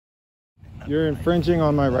You're infringing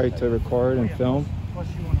on my right to record and film.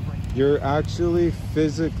 You're actually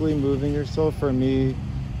physically moving yourself for me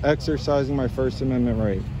exercising my First Amendment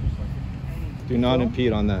right. Do not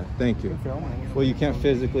impede on that. Thank you. Well, you can't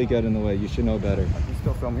physically get in the way. You should know better. I can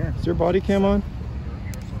still film here. Is your body cam on?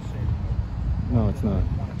 No, it's not.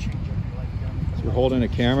 So you're holding a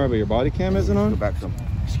camera, but your body cam isn't on? Go back some.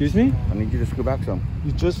 Excuse me? I need you to scoot back some.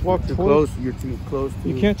 You just walked too close. You're too close.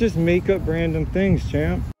 You can't just make up random things,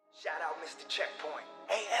 champ. Shout out Mr. Checkpoint,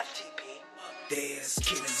 AFTP. There's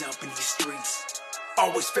killers up in these streets.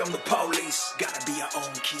 Always film the police. Gotta be our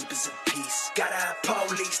own keepers of peace. Gotta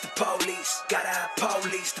police the police. Gotta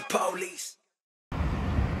police the police.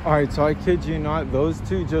 All right, so I kid you not, those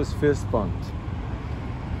two just fist bumped.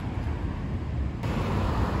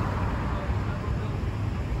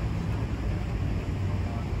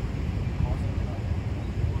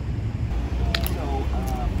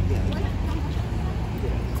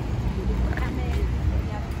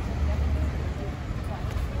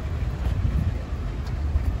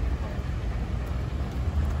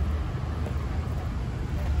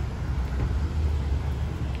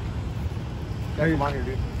 Can't come on here,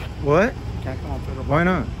 dude. What? Can't come on federal. Why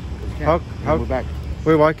not? How? Move back.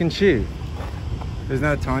 Wait, why can she? Isn't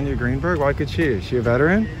that Tanya Greenberg? Why could she? Is she a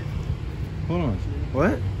veteran? Hold on.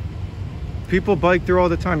 What? People bike through all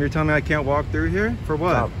the time. You're telling me I can't walk through here? For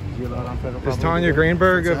what? Stop. Is he allowed on federal property? Is Tanya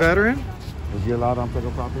Greenberg a veteran? Is he allowed on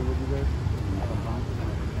federal property with you guys?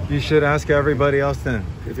 You should ask everybody else then,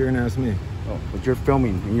 if you're gonna ask me. Oh, but you're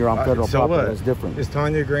filming and you're on federal so property. What? That's different. Is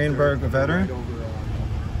Tanya Greenberg a veteran? Hey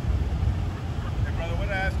brother, I want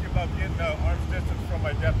to ask you about getting arm's distance from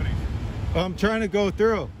my deputies. I'm trying to go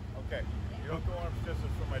through. Okay, you don't go arm's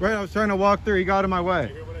distance from my Right, I was trying to walk through. He got in my way.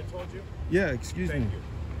 You hear what I told you? Yeah, excuse me. Thank you.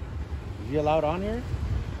 Is he allowed on here?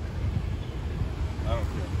 I don't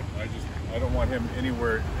care. I don't want him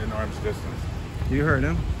anywhere in arm's distance. You heard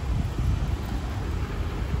him.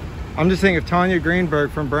 I'm just saying, if Tanya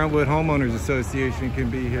Greenberg from Brentwood Homeowners Association can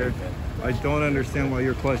be here, I don't understand why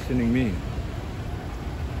you're questioning me.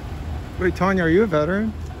 Wait, Tanya, are you a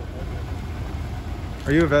veteran?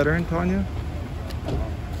 Are you a veteran, Tanya?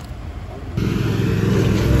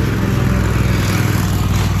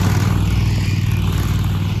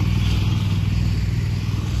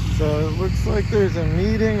 So it looks like there's a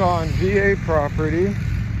meeting on VA property.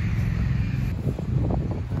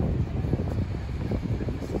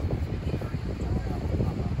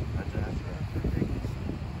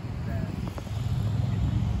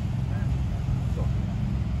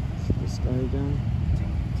 This guy again.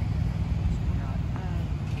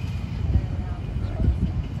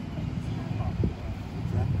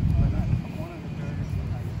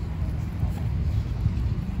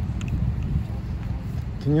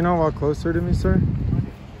 Can you not walk closer to me, sir?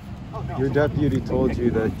 Your deputy told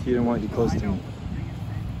you that he didn't want you close to me.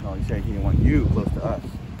 No, he said he didn't want you close to us.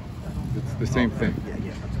 It's the same thing.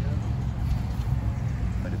 Yeah.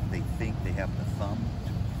 But if they think they have the thumb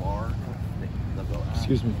too far, they'll go.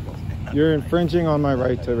 Excuse me. You're infringing on my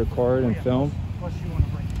right to record and film.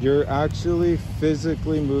 You're actually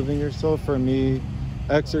physically moving yourself for me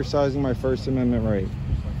exercising my First Amendment right.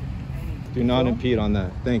 Do not impede on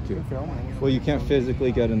that. Thank you. Well, you can't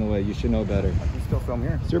physically get in the way. You should know better. I can still film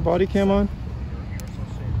here. Is your body cam on?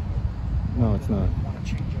 No, it's not.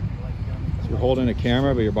 So you're holding a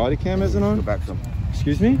camera, but your body cam isn't Go on? back some.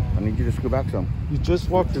 Excuse me? I need you to scoot back some. You just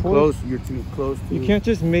walked Too close. close. You're too close. You can't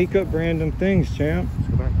just make up random things, champ.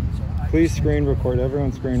 Go back. Please screen record.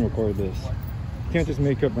 Everyone screen record this. You can't just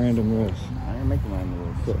make up random rules. I ain't making my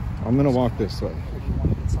rules. Good. I'm gonna walk this way.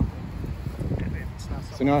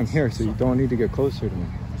 So now I'm here, so you don't need to get closer to me.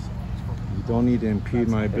 You don't need to impede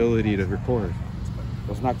my ability to record.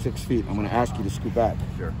 It's not 6 feet. I'm going to ask you to scoot back.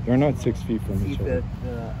 Sure. They're not 6 feet from each other.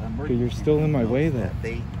 Okay, you're still in my way though.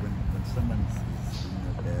 When someone's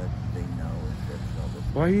in the bed, they know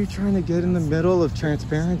that Why are you trying to get in the middle of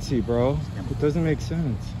transparency, bro? It doesn't make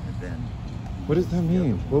sense. then What does that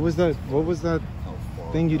mean? What was that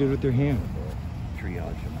thing you did with your hand? triage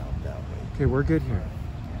them out that way. Okay, we're good here.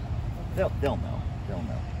 They'll know. They'll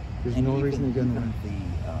know. There's And no even, reason to get in even there.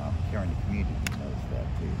 the here in the community knows that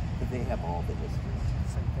too, because they have all the histories.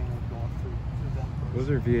 Same thing with going through them. Those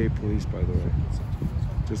are VA police, by the way.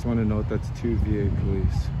 Just want to note that's 2 VA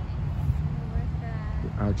police. Who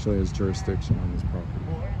actually has jurisdiction on this property.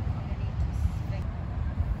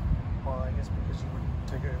 Well, I guess because you would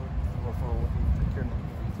take a referral would take care of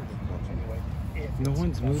the anyway. No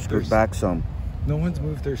one's moved their Scoot back some. No one's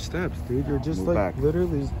moved their steps, dude. You're just Move like back.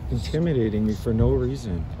 literally intimidating me for no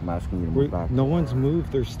reason. I'm asking you to move back. No one's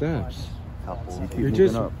moved their steps. Couple. You keep You're moving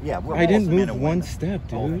just. up. Yeah, we're I didn't both men move and one women. step,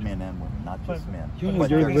 Both dude. men and women, not just men. Yo, But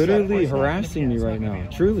you're there's literally separate- harassing me right now.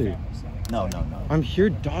 Truly. No. I'm here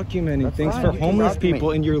documenting That's things fine, for you can homeless document.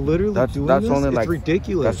 people, and you're literally doing That's this? only It's like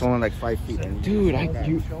ridiculous. That's only like 5 feet. Dude,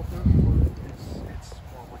 you... Shelter, it's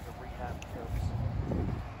more like a rehab service.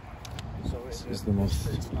 So This is the most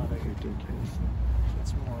it's not a, ridiculous.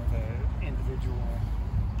 it's more of an individual.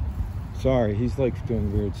 Sorry, he's like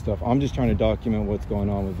doing weird stuff. I'm just trying to document what's going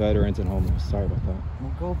on with veterans and homeless. Sorry about that.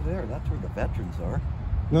 We'll go over there. That's where the veterans are.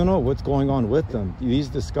 No, what's going on with them? These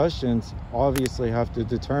discussions obviously have to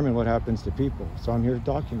determine what happens to people. So I'm here to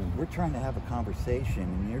document. We're trying to have a conversation,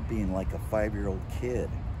 and you're being like a 5-year-old kid,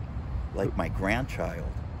 like my grandchild.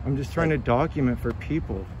 I'm just trying to document for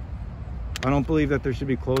people. I don't believe that there should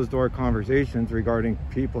be closed-door conversations regarding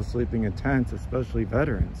people sleeping in tents, especially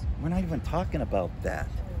veterans. We're not even talking about that.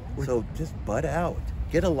 So just butt out.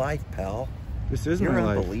 Get a life, pal. This is You're my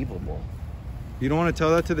life. unbelievable. You don't want to tell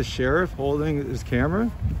that to the sheriff holding his camera?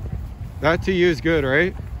 That to you is good,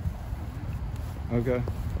 right? Okay.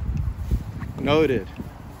 Noted.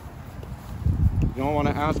 You don't want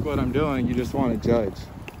to ask what I'm doing, you just want to judge.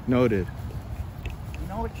 Noted. You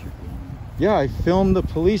know what you're doing. Yeah, I filmed the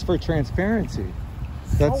police for transparency.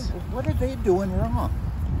 That's... So what are they doing wrong?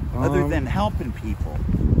 Other than helping people.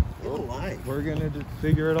 Get a life. We're gonna just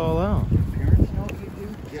figure it all out. Your parents know what you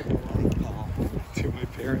do? Get a life, pal. Do my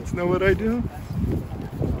parents know what I do?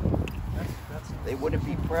 They wouldn't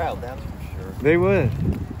be proud, that's for sure. They would.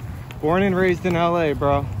 Born and raised in LA,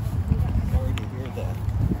 bro. Sorry to hear that.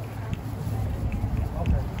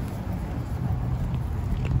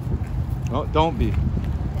 No, don't be.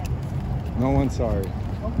 No one's sorry.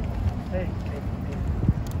 Hey.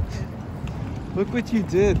 Look what you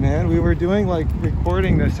did, man. We were doing like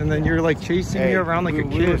recording this, and then you're like chasing me around like a kid.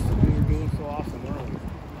 We were doing so awesome earlier.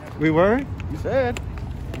 We were? You said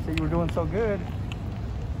you were doing so good.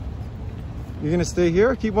 You gonna stay here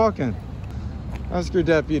or keep walking? Ask your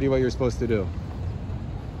deputy what you're supposed to do.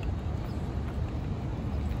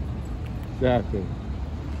 Exactly.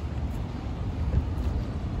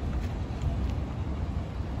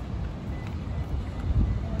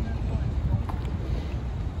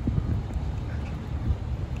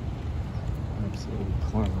 Absolutely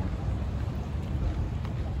clown.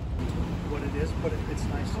 What it is, but it's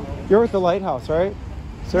nice to know. You're with the lighthouse, right,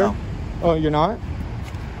 sir? No. Oh, you're not?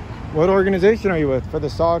 What organization are you with for the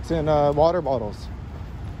socks and water bottles?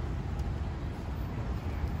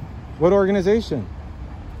 What organization?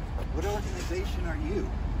 What organization are you?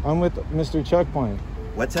 I'm with Mr. Checkpoint.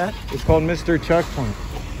 What's that? It's called Mr. Checkpoint.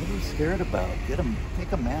 What are you scared about?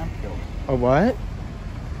 Take a man pill. A what?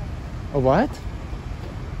 A what?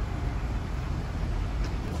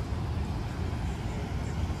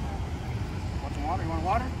 Want some water? You want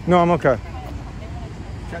water? No, I'm okay.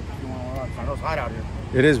 Check if you want water. I know it's hot out here.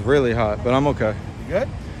 It is really hot, but I'm okay. You good?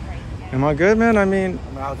 Am I good, man? I mean,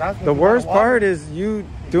 I was asking the if you wanted worst water. part is you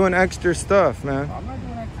doing extra stuff, man. I'm not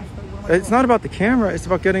doing extra stuff. What am I It's not about the camera. It's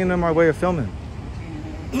about getting in my way of filming.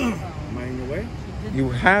 doing? Am I in your way? You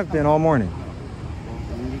have been all morning.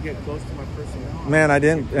 When you get close to my personnel. Man, I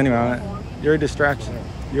didn't. Anyway, you're a distraction.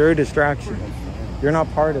 You're a distraction. You're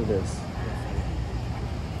not part of this.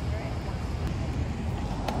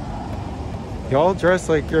 Y'all dress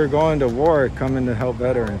like you're going to war, coming to help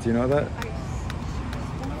veterans. You know that?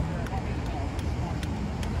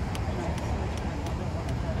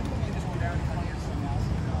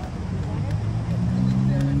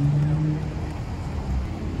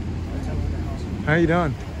 How you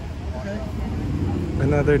doing?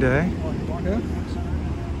 Another day? Yeah.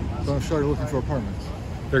 So I started looking for apartments.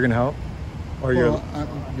 They're gonna help? Or you're... Well,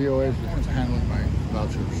 VOA is handling my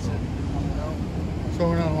vouchers. So I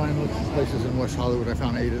went online, looked at places in West Hollywood. I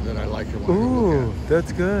found 8 that I liked. Ooh,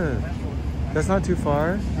 that's good. That's not too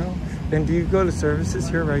far. No, And do you go to services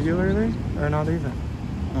here regularly or not even?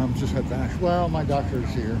 just had back. Well, my doctor's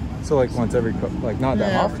here. So like once every, like not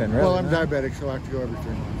that Yeah, often, really? Well, I'm huh? diabetic, so I have to go every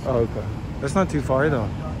 3 months. Oh, okay. That's not too far though.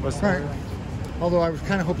 What's Right. Although I was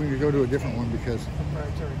kind of hoping to go to a different one because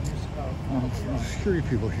the security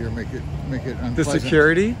people here make it The unpleasant.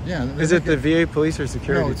 security? Yeah. they Is it make the VA police or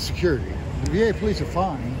security? No, it's security. The VA police are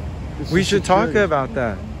fine. It's We the should talk security. about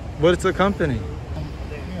that. What's the company?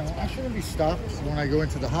 You know, I shouldn't be stopped when I go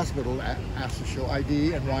into the hospital asked to show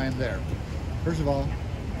ID and why I'm there. First of all,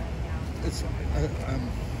 it's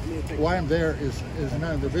why I'm there is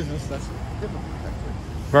none of their business. That's different.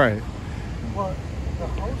 Right.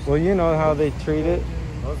 Well, you know how they treat it.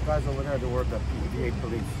 Those guys over there, they work at VA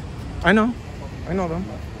police. I know them.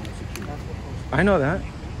 I know that.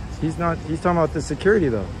 He's talking about the security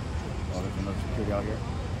though. Oh, there's another security out here?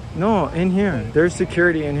 No, in here. There's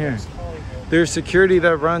security in here. There's security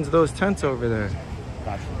that runs those tents over there.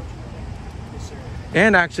 Gotcha.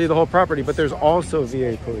 and actually the whole property, but there's also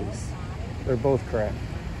VA police. They're both correct.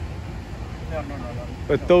 No.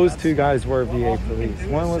 But those two guys were VA police.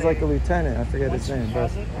 One was like a lieutenant, I forget his name,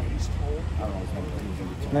 but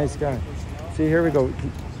nice guy. See, here we go.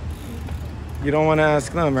 You don't want to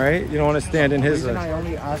ask them, right? You don't want to stand in his. I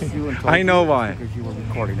only asked you and told I know you why. because you were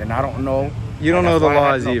recording, and I don't know. You don't know the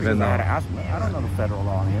laws even though. I don't know the federal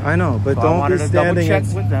law here. I know, but So don't be standing. Check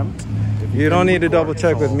with them. You don't need to double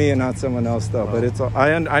check with me and not someone else though. But it's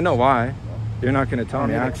I know why. You're not going to tell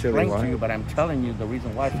me actually why. To you, but I'm telling you the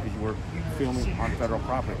reason why is because you were filming on federal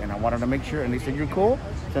property, and I wanted to make sure. And they said you're cool,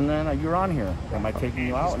 and then you're on here. Am I taking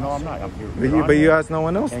you out? No, I'm not. But you asked no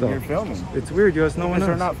one else and though. You're filming. It's weird. You asked no one else.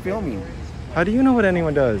 They're not filming. How do you know what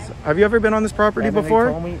anyone does? Have you ever been on this property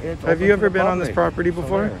before? Have you ever been on this property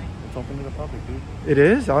before? It's open to the public, dude. It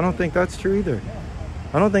is? I don't think that's true either.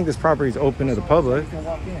 I don't think this property is open to the public. You can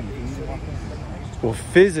walk in. You need to walk in. Well,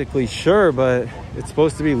 physically, sure, but it's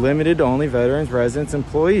supposed to be limited to only veterans, residents,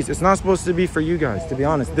 employees. It's not supposed to be for you guys, to be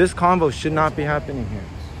honest. This convo should not be happening here.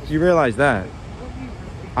 You realize that?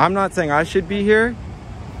 I'm not saying I should be here.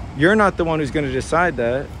 You're not the one who's going to decide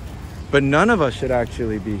that. But none of us should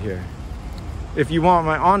actually be here. If you want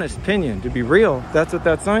my honest opinion, to be real, that's what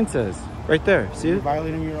that sign says. Right there. See it? You're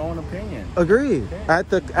violating your own opinion. Agreed.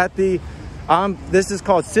 Okay. This is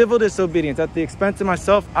called civil disobedience. At the expense of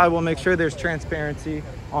myself, I will make sure there's transparency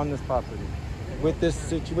on this property. With this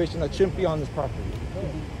situation that shouldn't be on this property.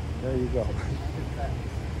 There you go.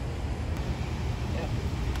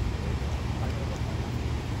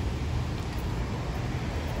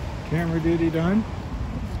 Camera duty done?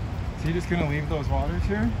 Is he just gonna leave those waters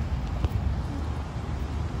here?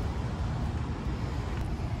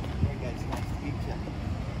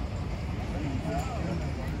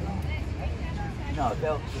 No,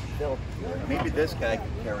 they'll maybe this guy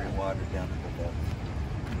can carry water down to the boat.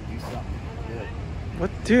 Do something good.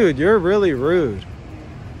 What, dude? You're really rude.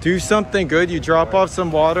 Do something good. You drop off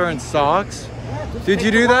some water and socks. Did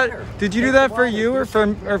you do that? Did you do that for you or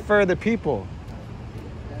for the people?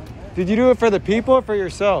 Did you do it for the people or for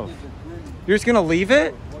yourself? You're just gonna leave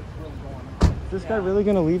it? Is this guy really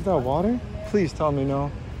gonna leave that water? Please tell me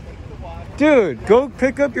no. Dude, go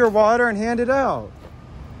pick up your water and hand it out.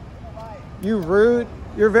 You rude.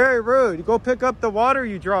 You're very rude. You go pick up the water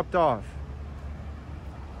you dropped off.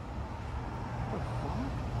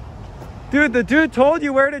 Dude, the dude told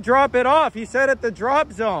you where to drop it off. He said at the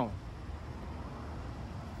drop zone.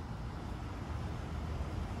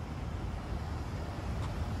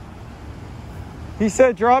 He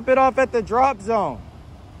said drop it off at the drop zone.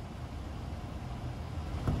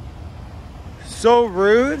 So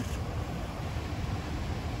rude.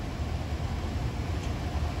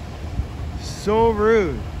 So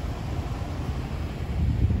rude.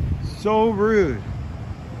 So rude.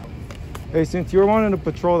 Hey, since you're wanting to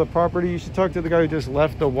patrol the property, you should talk to the guy who just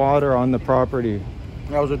left the water on the property.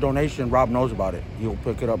 That was a donation. Rob knows about it. He'll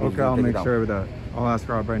pick it up. Okay, I'll make sure of that. I'll ask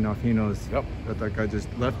Rob right now if he knows that guy just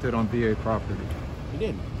left it on VA property. He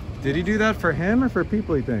did. Did he do that for him or for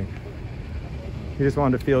people, you think? He just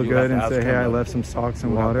wanted to feel good and say, hey, I left some socks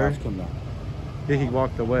and water. Yeah, he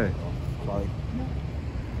walked away. Sorry.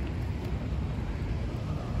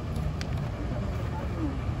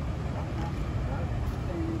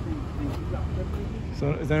 So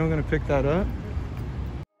is anyone going to pick that up?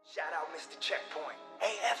 Shout out Mr. Checkpoint,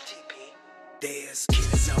 AFTP. There's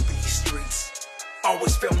killers up in these streets.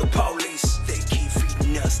 Always film the police. They keep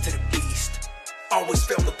feeding us to the beast. Always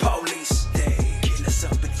film the police. They killers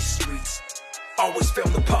up in these streets. Always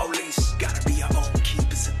film the police. Gotta be our own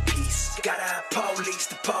keepers of peace. Gotta police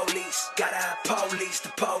the police. Gotta police the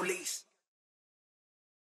police.